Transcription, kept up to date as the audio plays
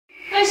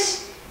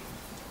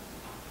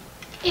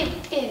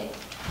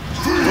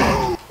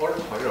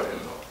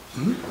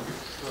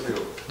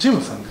ジム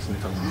さんですね、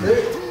多分。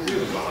ジ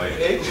ムさん入っ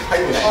て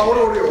ない。あ、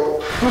俺おるよ。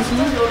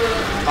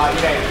あ、い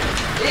ない。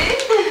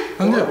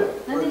なんでよ。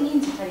なんで人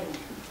数足りない。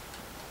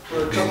こ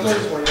れチャットリ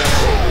スもいない。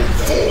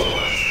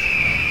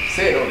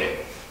せーの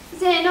で。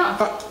せーの。あ、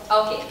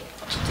オッケー。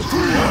せ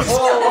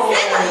ーの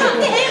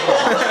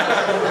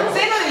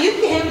で言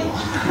ってへんも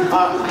ん。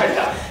あ、入っ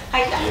た。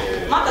入った。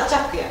またチ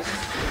ャックや。な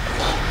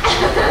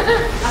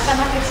か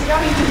なか違う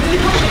人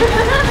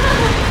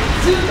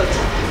ずっとチ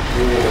ャッ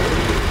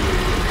ク。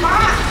あ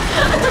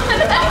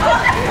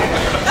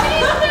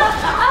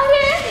れ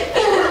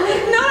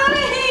乗られ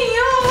へんよ。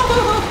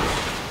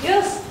よ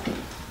し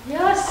よ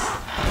し。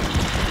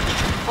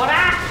ほら。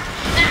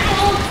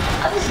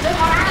私どこ？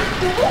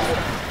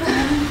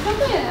どこ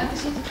やね私。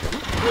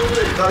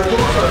誰とも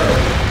それ。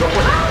どこ？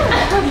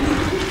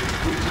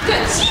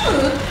チー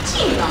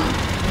ムなの？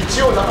一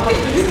応仲間に。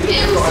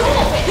嘘。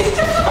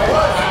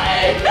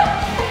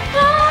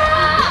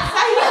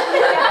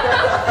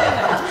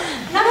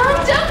な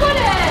んじゃこれ。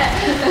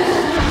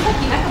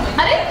あ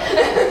れ？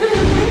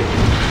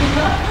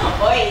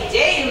おいジェ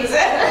ームズ。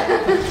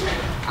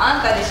あ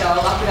んたでしょ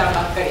爆弾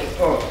ばっかり。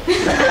頑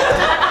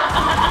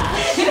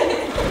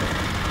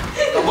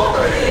張った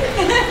ね。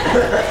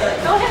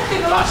どうやって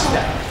殺すの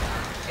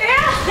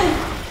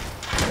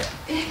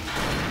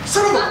？Son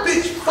of a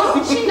bitch!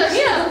 死んだ。ミ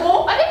ラどこ？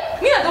あれ？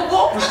ミラどこ？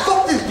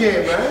 Stop this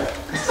game, man!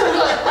 すごい。あ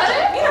れ？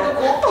ミラど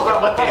こ？他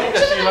みんな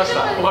死にました。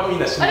他みん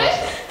な死にました。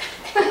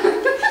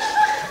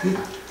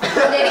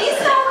でリス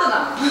タートな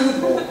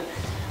の。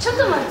ちょっと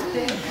待って。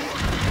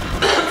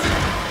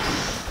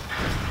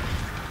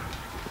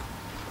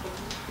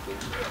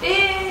や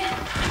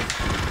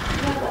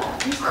だ。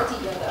ミスター T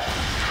やだ。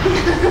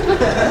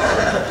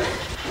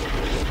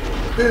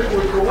これど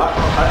う？あ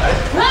れ？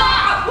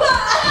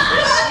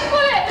こ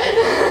れ。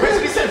別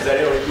にセンスだ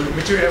よ。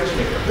夢中やるし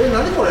ねえけど。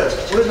何これ？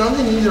俺なん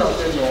で忍者なっ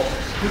てんの？Oh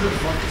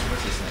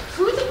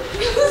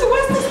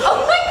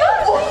my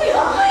god! Oh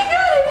my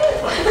god!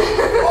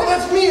 Oh,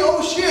 that's me!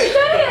 Oh shit!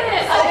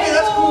 Okay,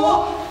 that's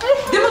cool.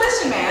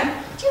 Demolition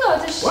Man? 違う、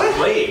私。What?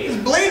 It's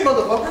Blade,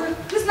 motherfucker!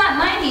 It's not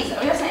 90s.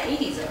 Oh, you're saying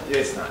 80s. Yeah,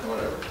 it's not.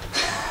 Whatever.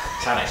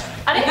 しゃあないしゃ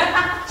あない。あれ？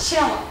知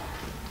らんわ。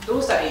ど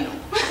うしたらいいの？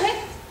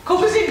黒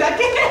人だ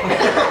け？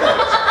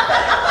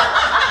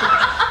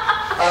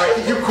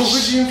結局黒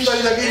人2人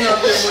だけになっ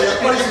てもやっ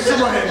ぱり進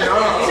まへんな。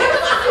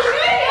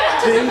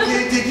典型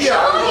的や。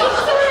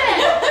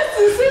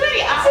進め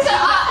り。あ、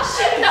死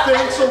んだ。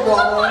Thanks,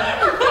 Obama.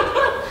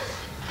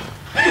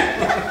 ち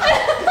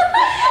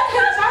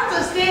ゃんと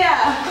してや。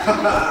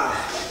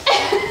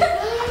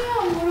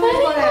おもろい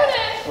これ。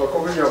黒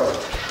人やから。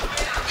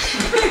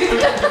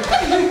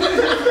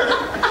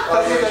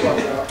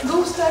ど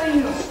うしたらいい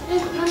の？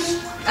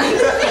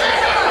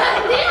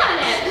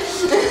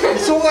忙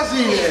し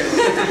いね。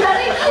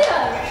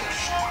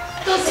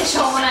どうせしょ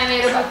うもないメ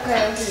ールばっかり。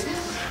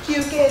休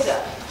憩じゃ。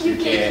休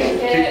憩。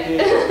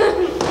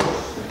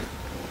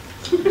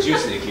ジュース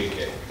で休憩。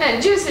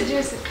ジュース。い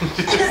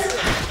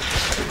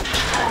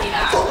いな。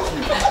こ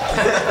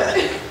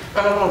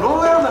の牢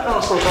屋の中の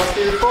人を助け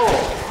ると、助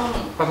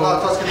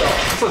けた。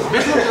そうです。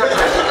別の人が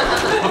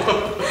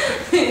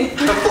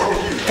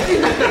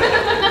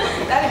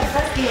誰も助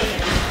けへんや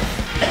ん。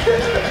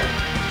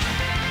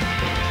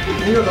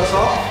みんな出さ。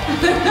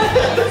す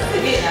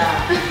げえな。あ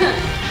ん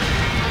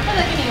ただ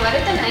けに言われ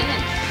てないねん。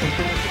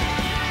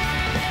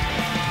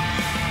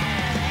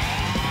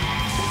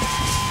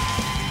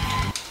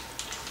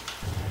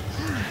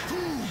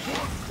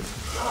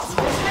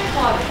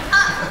あ、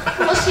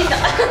もう死んだ。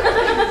早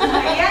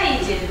い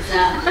じゃんさ。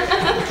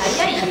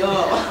早いよ。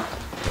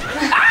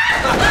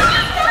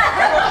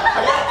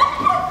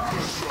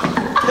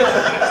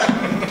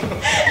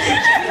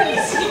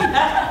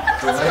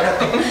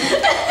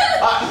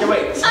あ、やばい。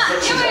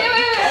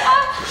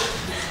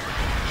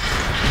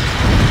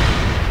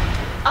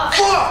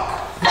Fuck!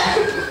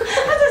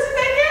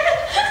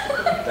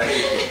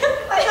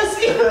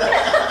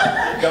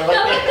 頑張って。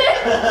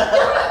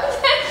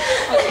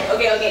オッ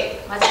ケ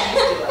ー。マジにす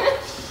るわ。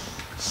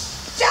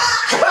じゃあ。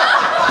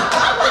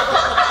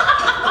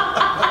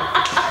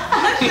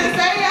最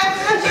悪。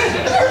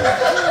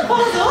もう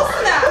どうす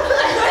な。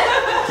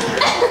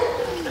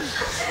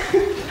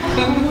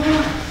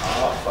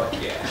Fuck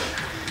yeah.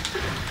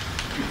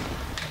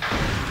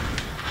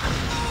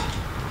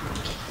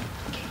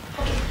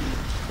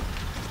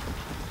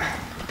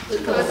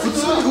 普通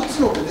に打つ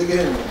のってできへ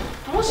んの？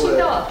もう死ん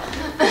だわ。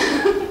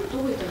ど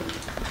こ行ったの？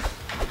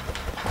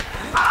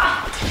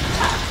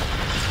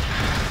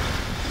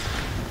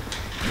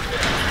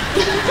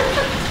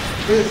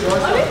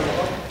あれ？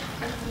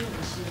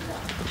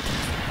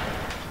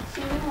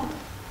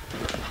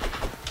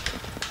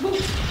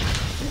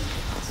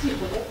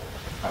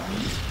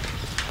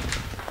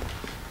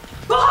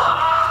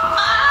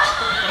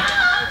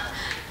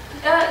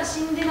死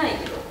んでない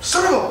けど。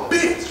Son of a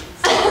bitch!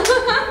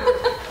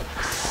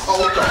 あ、お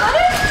った。あれ？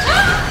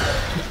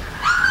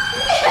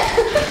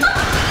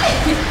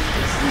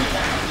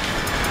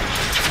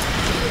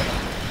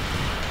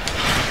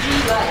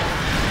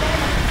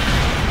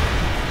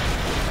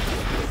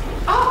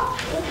あ、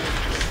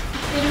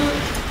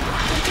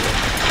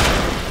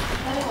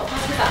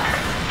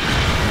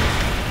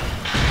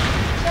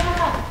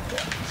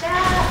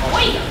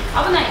危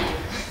ない。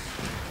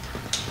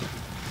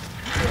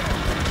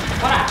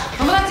ほら、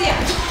友達や。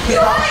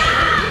弱い。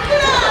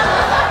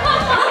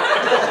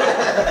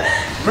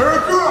メル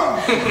クラ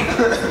チー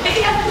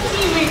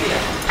ムメイトや。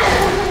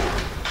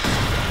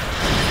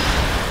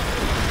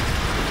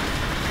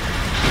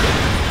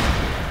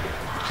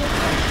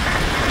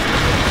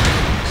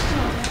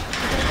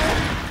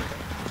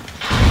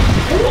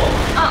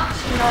あ、死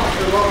んだ。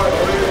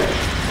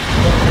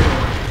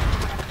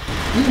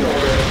いいの俺。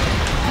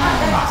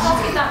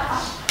助けた。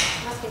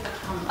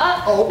あ、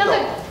なんか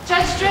チャー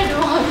ジストレート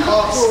もある。あ、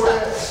そう俺。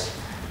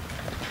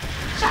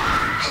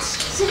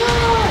すごい。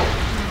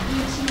い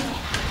いですね。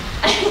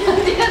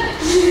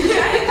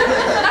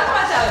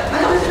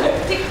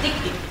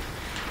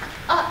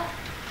あ、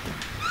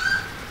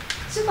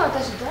つば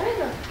私誰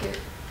だっけ？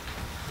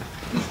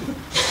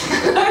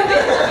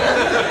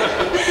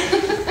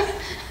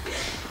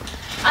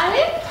あれ？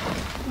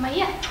まあいい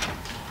や。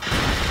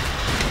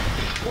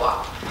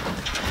わ。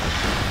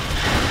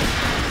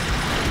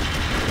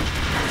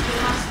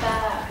ました。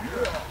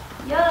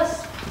よ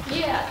し、い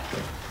や。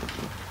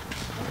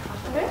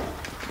これ？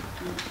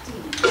次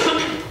何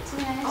す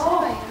ればいいの？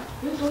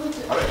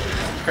あれ？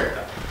帰っ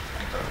た。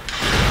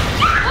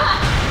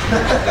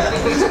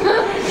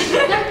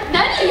何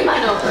今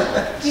の？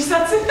自殺？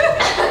わ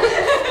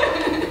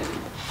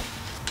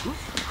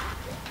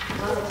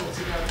ざと違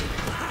う。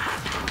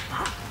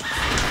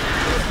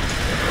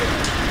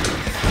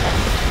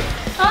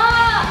あ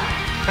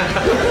あ。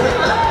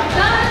な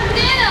んで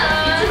だ？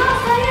一番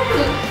最悪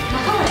の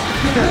仲間や。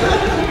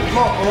ま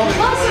あこのま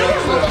まそれは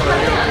元カレ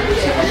なんで。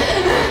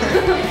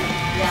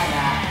やだ。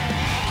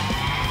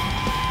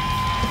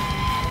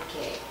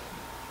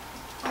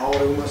あ、俺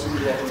うますぎ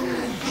るわ。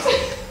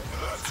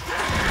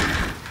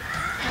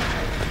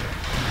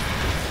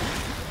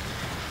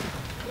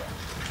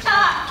あ、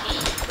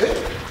え？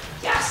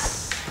よし。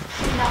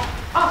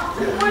あ、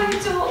これ一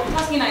応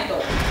助けないと。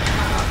新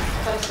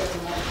しいやつ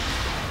も。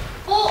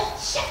お、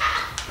しゃー。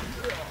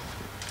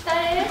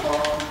誰こう。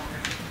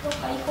どっ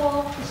か行こ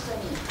う、一緒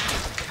に。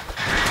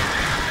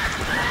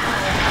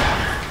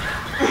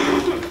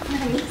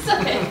何そ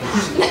れ。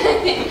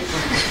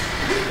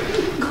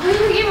こうい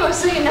うゲームを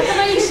する仲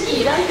間意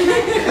識いらんくない？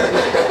や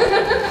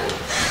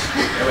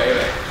ばいや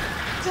ばい。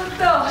ちょっと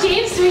ジェ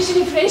ームスと一緒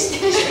にプレイし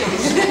てるし。自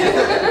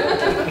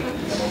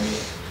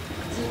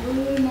分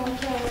のキ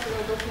ャラクタ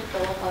ーどこか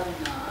わかる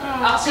な。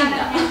あ、死んだ。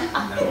あ、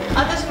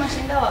私も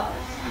死んだわ。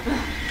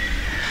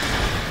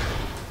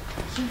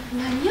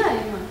何や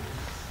今。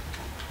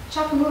シ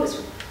ャープノーレス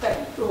2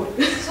人。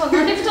そう、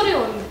なんで2人おるの？い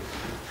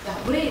や、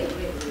ブレイド。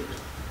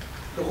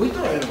どこ行っ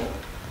たらええの？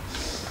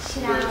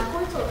知らん。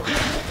こいつを。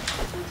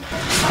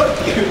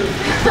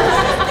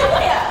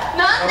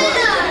なんで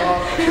あ、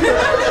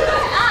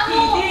も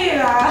う。ひでえ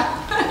な。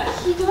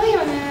ひどいよ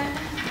ね。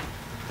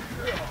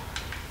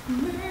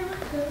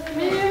メ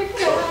ル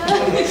カだ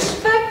け。い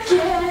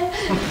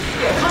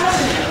や、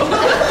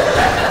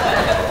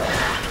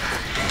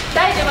大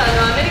丈夫、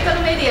アメリカ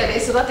のメディアで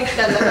育ってき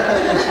たんだから。バ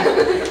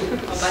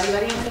リバ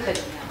リアメリカ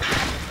人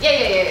や。い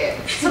や、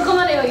そこ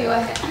までは言わ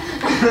へん。し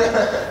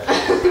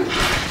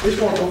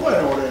かもどこ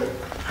やねん俺。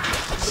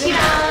知らん。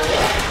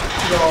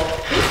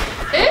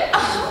え？あ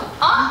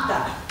んた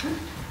か。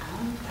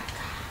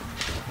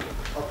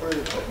あ、これで。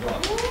私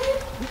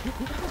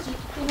生き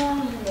てないん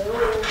だよ。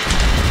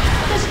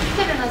私生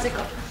きてるなぜか。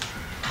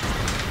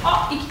あ、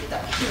生きてた。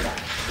生き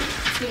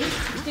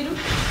てる。生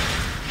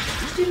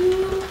きてる。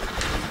よか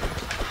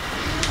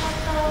っ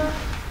た。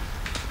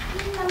み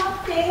んな待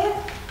って。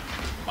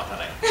また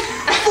ない。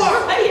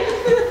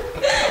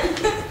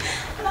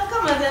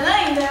仲間じゃな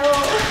いんだよ。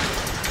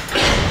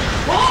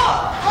お、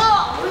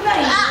危ない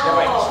よ。やば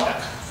いの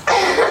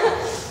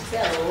せや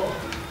ろ。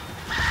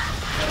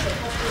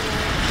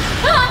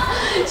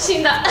死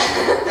んだ。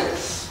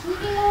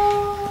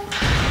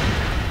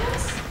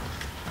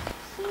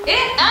え、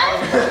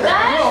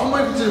今ほん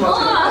まに口に間違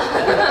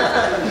え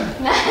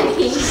何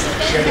し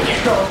て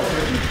んの？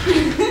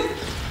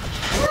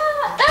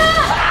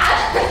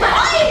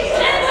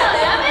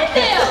やめて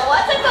よ、わ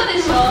ざとで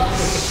しょ。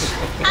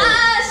あ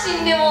ー、死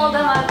んでもうだ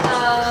また。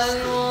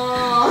も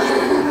う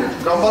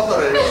頑張った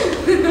らえ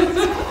えよ。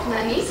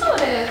何そ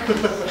れ。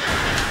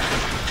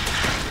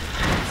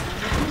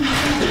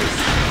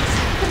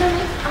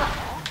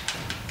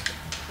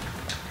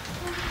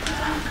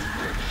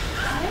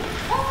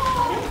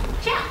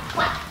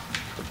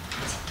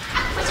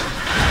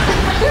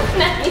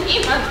何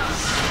今の。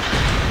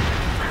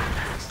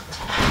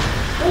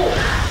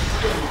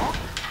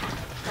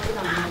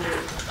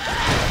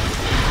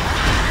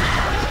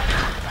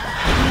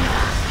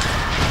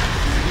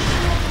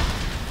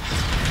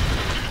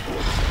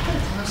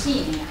楽しい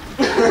ね。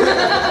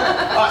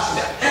あ、死ん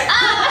だ。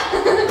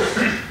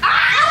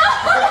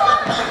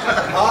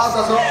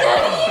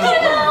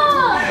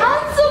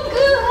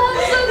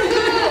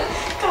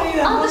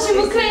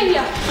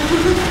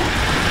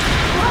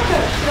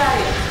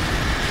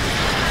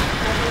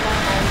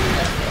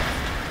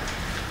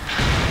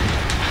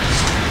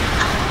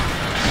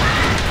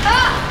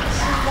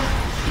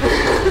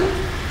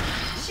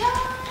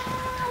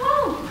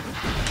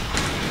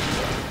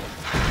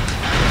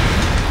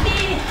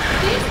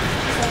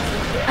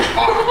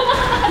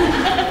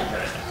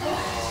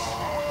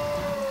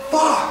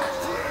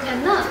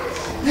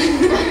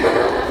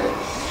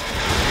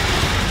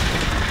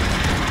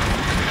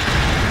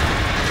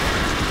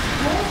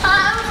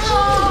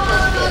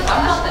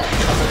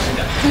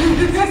早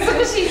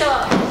速シート。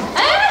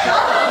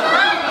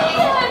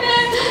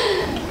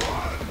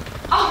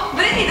あ、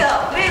ブレード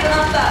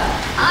なった。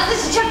あ、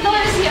私ちゃんとダメ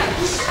ですやん。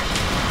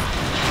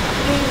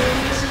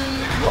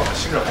うわ、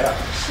死ぬの早い。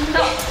死んだ。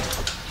あ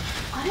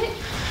れ？ち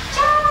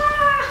ゃー。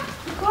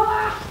行こう。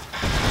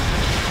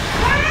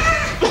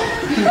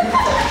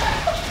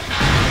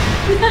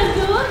ど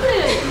うする？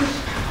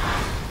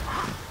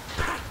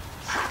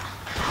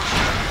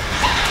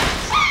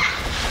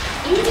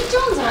インディ・ジョ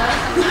ーンズは？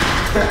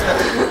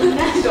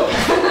何度？なん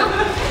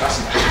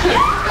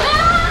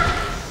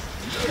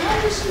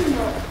で死ぬの？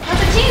ま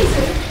たジーンズ？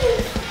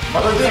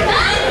またジーンズ？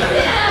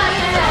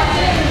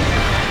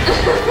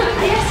なん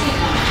で？怪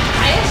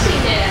しい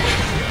ね。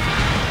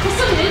こっ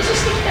そり練習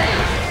してきたよ。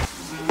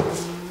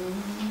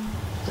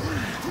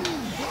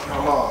ま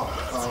あ、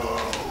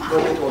どう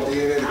見ても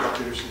DNA で買っ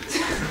てるし。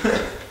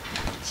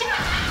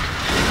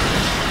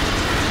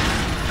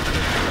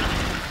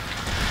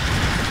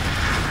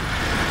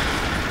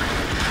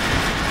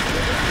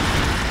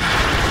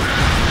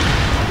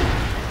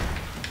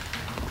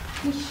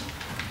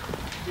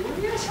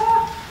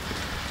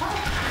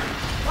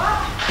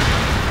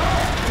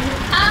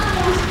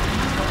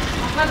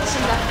まだ死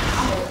んだ。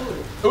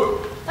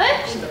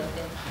え？死んだ。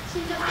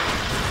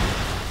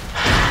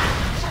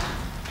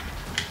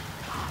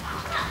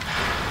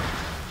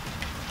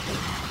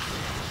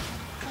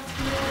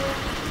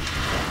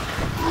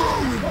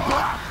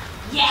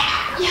や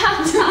っ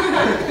た。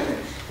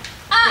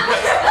あ。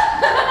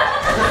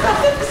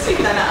不思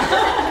議だな。す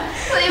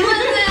いませ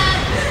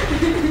ん。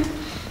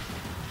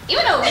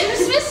今のウィル・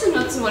スミス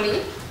のつも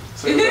り？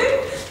そう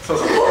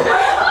そう。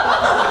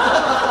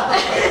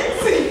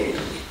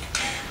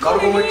カル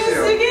ボムエキセ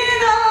よ。すげえな。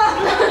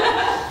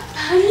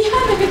何やねんこ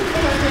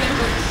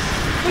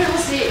れ欲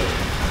しい。よい、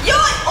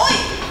おい、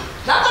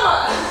仲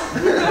間。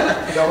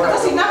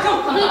私仲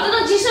間。この人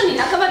の辞書に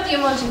仲間っていう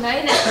文字な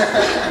いね。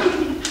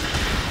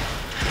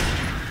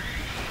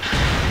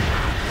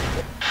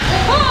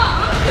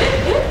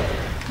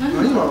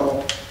何今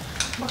の？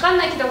わかん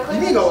ないけど、意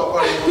味がわ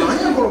かる。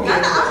何やこのゲーム。あ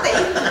んたいい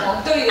の？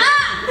どういう？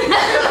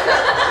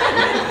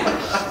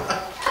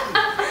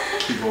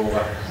希望が。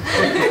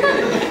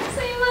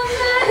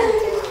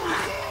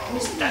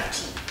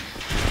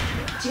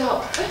違う。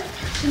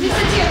実際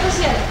違う、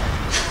私やる。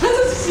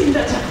私死ん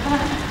だじゃん。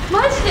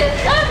マジで。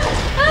キャ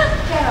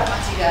ラ間違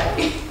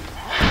い。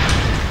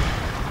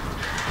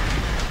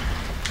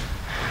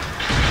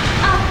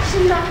あ、死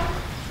んだ。なん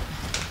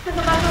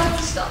か爆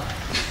発した。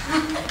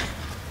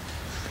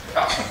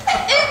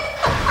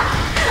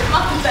ま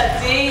た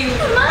全員。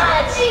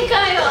マジか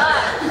よ。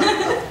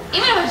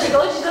今のも自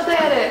業自得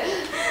やる。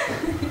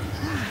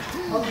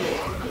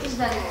私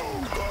何？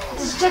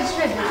私ジャッジ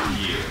レッド。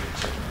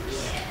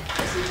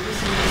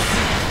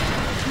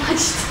マ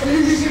ジで。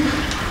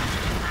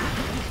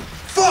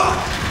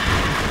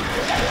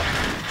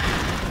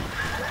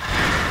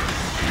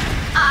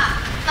あ、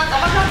なんか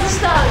爆発し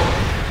た。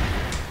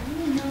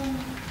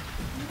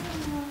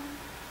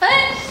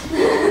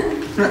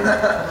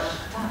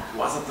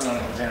わざとなの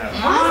かもしれない。わざ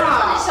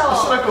とでしょ。お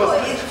そらくは。な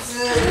ん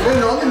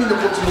でみんな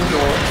こっち向くの？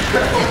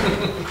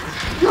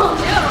なん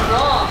でやろ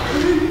な。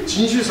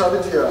人種差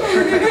別や。なんでや。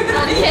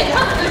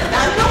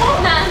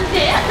なん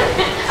でや。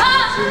あ、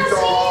死んだ。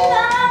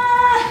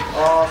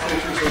ああ、そういう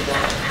人だ。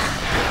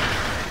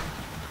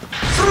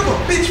それも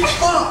ビッチパン。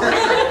ち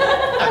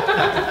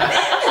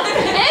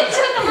ょ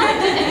っと待っ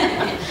てね。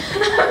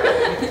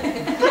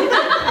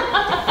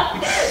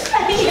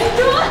最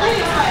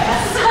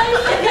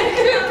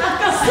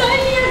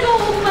悪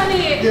ほんま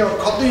に。いや、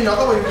勝手に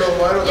仲間いるからお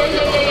前らだけ。い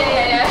や。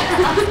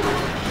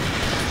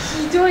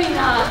ひどい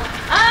な。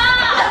ああ。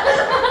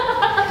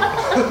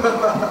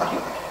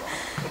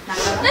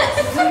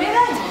進め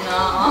ないもんな。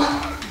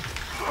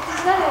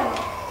誰？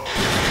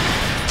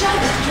ジャッジ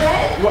ドレ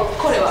ッド。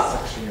これは。こ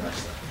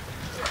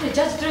れ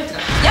ジャッジドレッド。や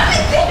め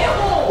てよ。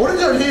俺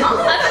じゃねえよ。私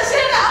が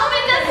ご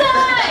めんなさ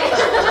い。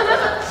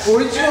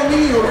俺一番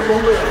右に乗り込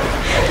んだよ。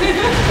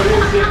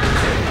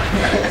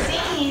死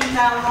ん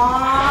だもん。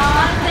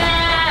待って。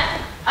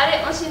あ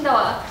れ、もう死んだ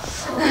わ。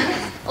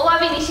お詫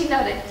びに死ん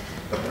だで。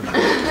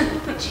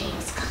ジー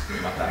ンズか。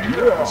また。ジー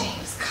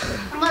ンズか。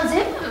まあ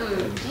全部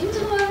ジーン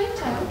ズの悪いん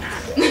ちゃう。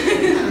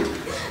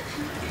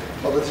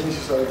また人種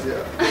差別や。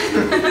な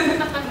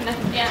ん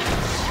や。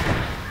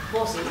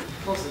ボス。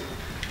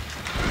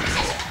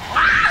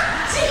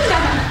死んだ。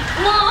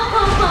もう。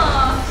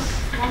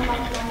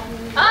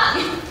あ。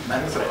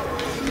何それ。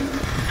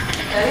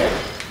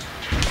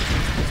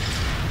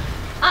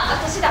あ、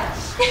私だ。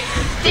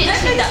死んだ。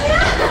知らない。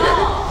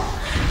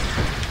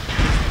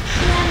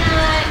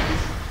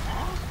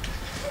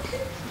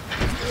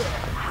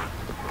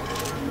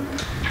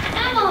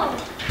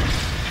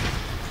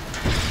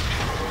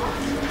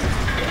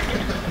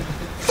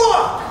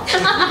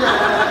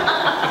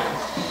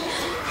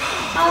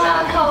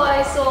あー、かわ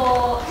いそう。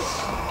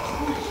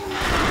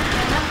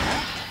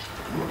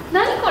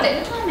何こ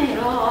れ？メ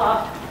ロ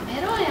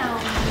やん。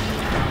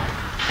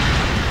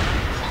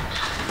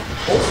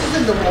オス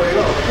戦でもう笑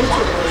顔、こっちはこ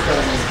っちから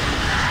ね。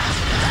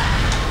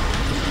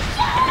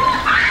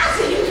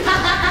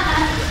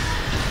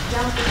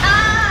あ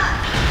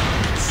あ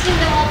死ん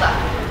でもうた。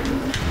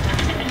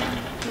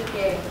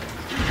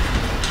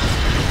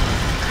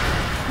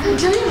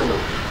ジャイムの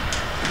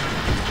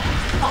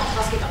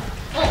助けた。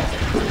お頑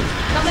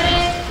張れ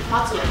待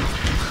つよ。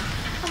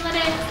頑張れ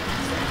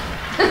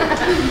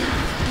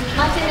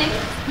待ってね。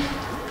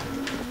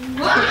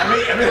うわやめっ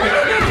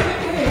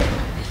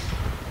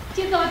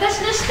ていうか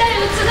私の下に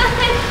打たない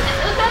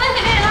で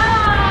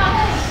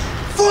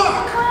ファッ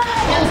ク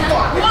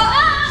うわ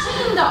死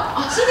んだ。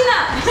死んで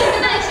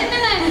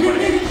ない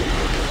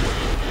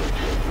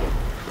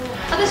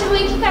私も生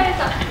き返れた。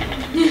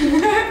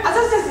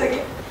私たちだけ。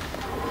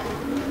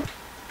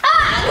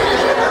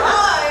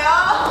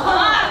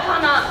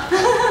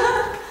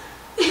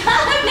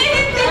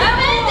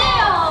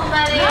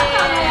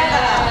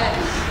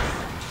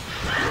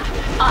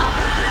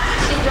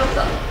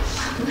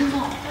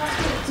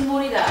つも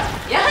りだ。や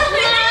めて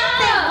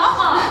ママ。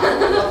だ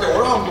ってお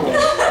らんもん。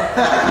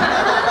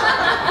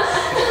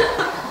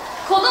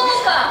子供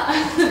か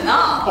な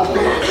あ。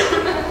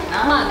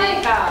まあね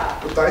か。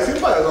大先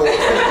輩やぞ。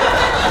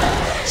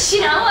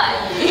知らんわい。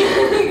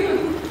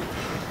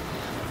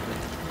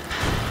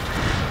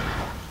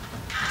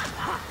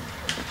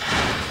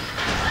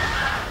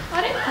あ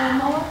れ？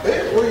え、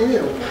俺いねえよ。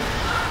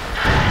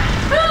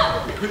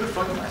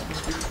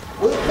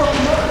俺パン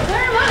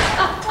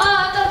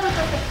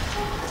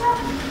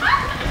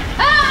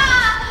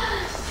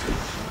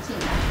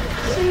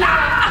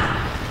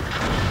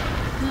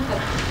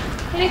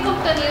ヘリコプ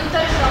ターに撃た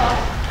れたわ。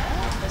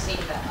死ん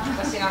だ。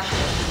私が。ま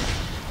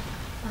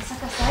さ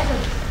か最後に。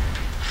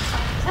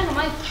最後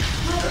マイク助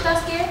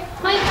け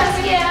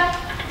や。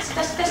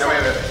下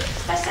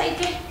行け。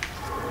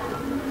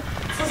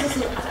そ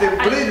う。で、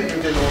ブレイル言う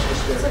てんのもしかし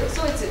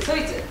て。そい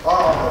つ。あ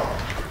あ。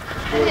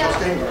俺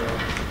助けへんからな。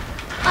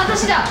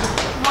私だ。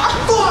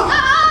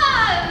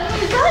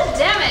God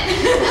damn it。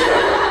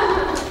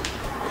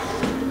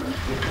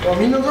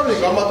みんなのため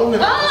に頑張っとんねん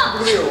から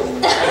助けてくれよ。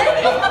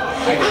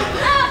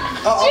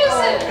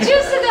ジュー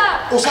スが。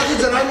お酒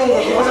じゃないもんが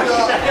こぼれた。ジ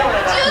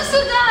ュース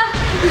が。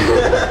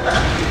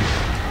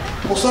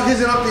お酒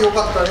じゃなくてよ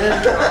かったね。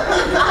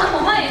あ、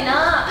お前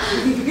な。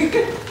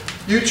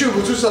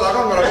YouTube 映したらあ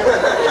かんからね。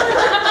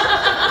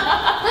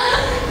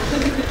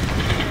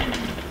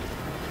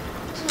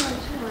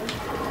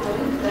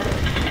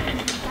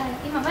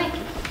今マイク。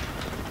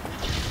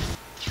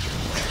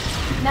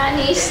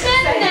何して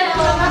んねん。仲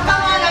間が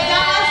邪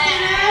魔して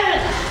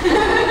る。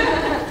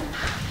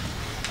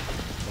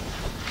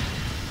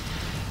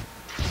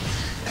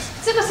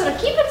つうかそれ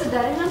キープ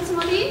誰のつ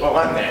もり？わ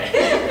かんない。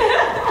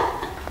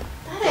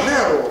誰や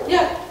ろう。い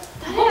や、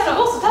ボ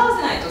ス倒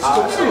せないと。一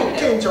つの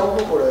剣ちゃう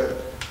かこれ。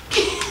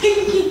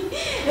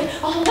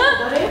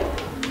誰？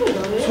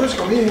それし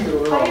か見えへんけど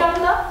な。ハイランド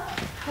だ。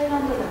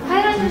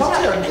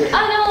罰やんけ。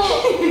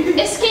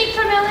エスケープ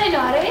フロム LA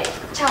のあれ？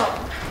ちゃう。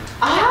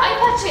アイ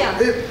パッチやん。ア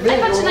イ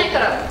パッチないか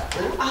ら。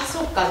あ、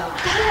そっかな。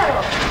誰や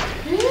ろ？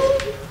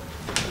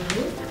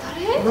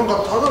誰？なんか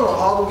ただの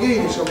ハードゲイ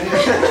にしか見えない。